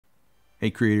Hey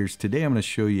creators, today I'm going to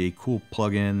show you a cool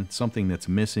plugin, something that's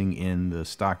missing in the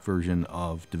stock version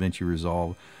of Davinci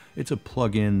Resolve. It's a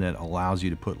plugin that allows you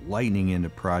to put lightning into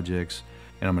projects,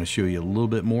 and I'm going to show you a little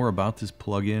bit more about this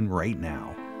plugin right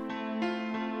now.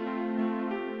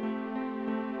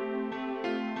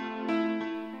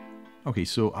 Okay,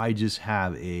 so I just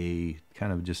have a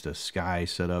kind of just a sky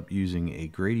set up using a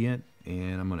gradient,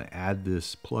 and I'm going to add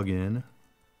this plugin.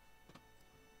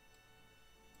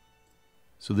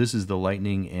 So this is the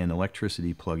lightning and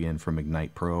electricity plugin from HitFilm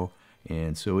Pro,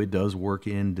 and so it does work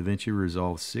in Davinci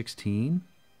Resolve 16.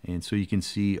 And so you can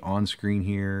see on screen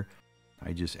here,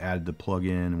 I just added the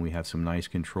plugin and we have some nice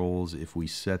controls. If we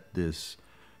set this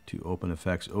to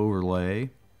OpenFX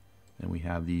overlay, and we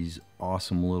have these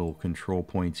awesome little control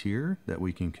points here that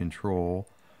we can control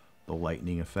the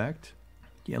lightning effect.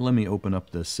 Yeah, let me open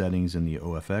up the settings in the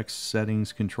OFX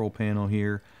settings control panel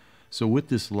here. So with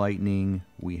this lightning,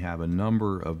 we have a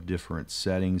number of different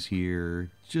settings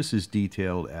here, just as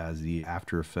detailed as the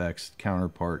After Effects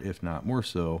counterpart, if not more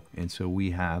so. And so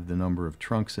we have the number of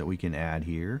trunks that we can add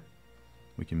here.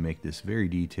 We can make this very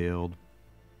detailed.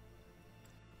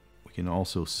 We can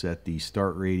also set the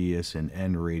start radius and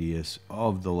end radius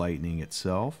of the lightning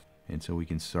itself. And so we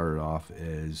can start it off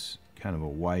as kind of a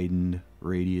widened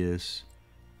radius,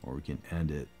 or we can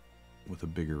end it with a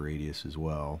bigger radius as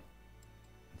well.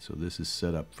 So this is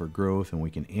set up for growth, and we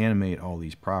can animate all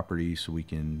these properties. So we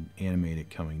can animate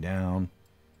it coming down,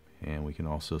 and we can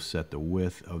also set the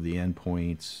width of the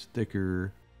endpoints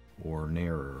thicker or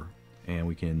narrower. And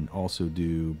we can also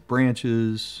do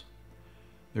branches.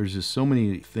 There's just so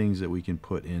many things that we can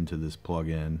put into this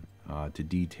plugin to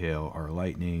detail our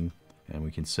lightning, and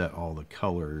we can set all the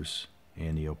colors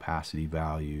and the opacity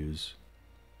values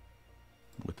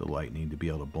with the lightning to be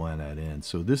able to blend that in.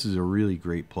 So this is a really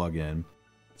great plugin.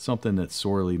 Something that's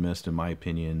sorely missed, in my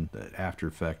opinion, that After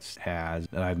Effects has,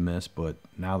 that I've missed, but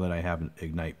now that I have an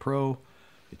HitFilm Pro,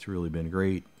 it's really been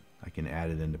great. I can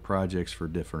add it into projects for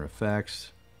different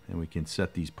effects, and we can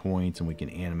set these points, and we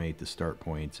can animate the start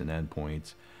points and end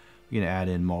points. We can add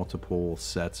in multiple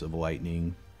sets of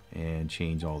lightning and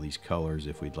change all these colors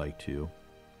if we'd like to,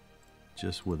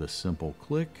 just with a simple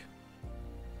click.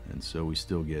 And so we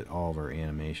still get all of our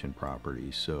animation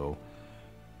properties. So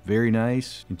very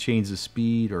nice. You can change the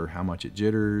speed or how much it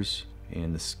jitters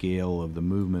and the scale of the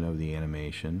movement of the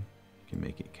animation. You can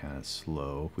make it kind of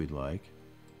slow if we'd like.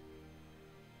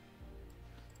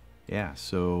 Yeah,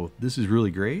 so this is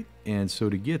really great. And so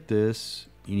to get this,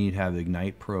 you need to have the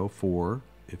HitFilm Pro 4.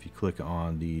 If you click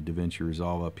on the Davinci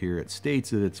Resolve up here, it states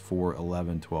that it's for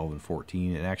 11, 12, and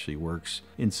 14. It actually works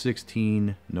in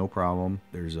 16, no problem.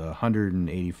 There's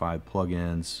 185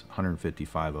 plugins,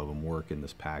 155 of them work in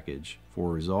this package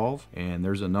for Resolve, and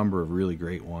there's a number of really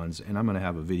great ones. And I'm going to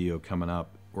have a video coming up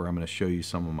where I'm going to show you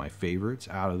some of my favorites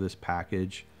out of this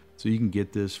package. So you can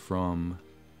get this from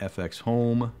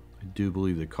FXHome. I do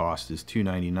believe the cost is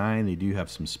 $2.99. They do have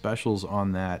some specials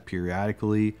on that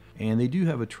periodically, and they do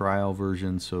have a trial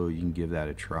version, so you can give that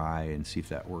a try and see if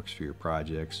that works for your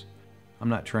projects. I'm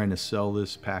not trying to sell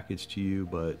this package to you,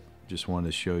 but just wanted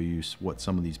to show you what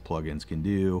some of these plugins can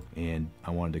do, and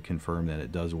I wanted to confirm that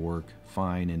it does work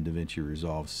fine in Davinci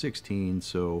Resolve 16.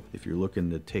 So if you're looking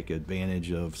to take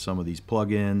advantage of some of these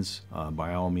plugins,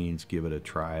 by all means give it a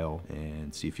trial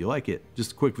and see if you like it.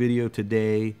 Just a quick video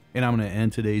today, and I'm going to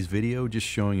end today's video just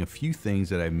showing a few things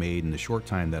that I've made in the short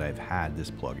time that I've had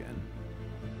this plugin.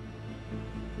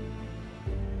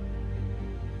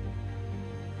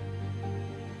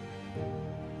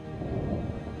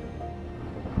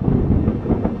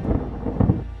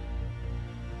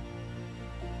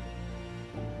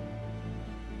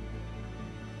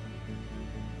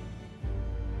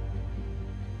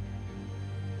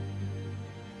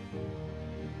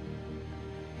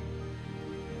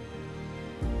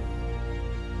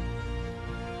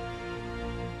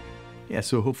 Yeah,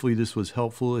 so hopefully this was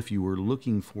helpful if you were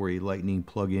looking for a lightning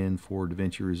plugin for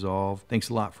Davinci Resolve. Thanks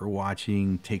a lot for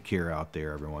watching. Take care out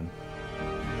there, everyone.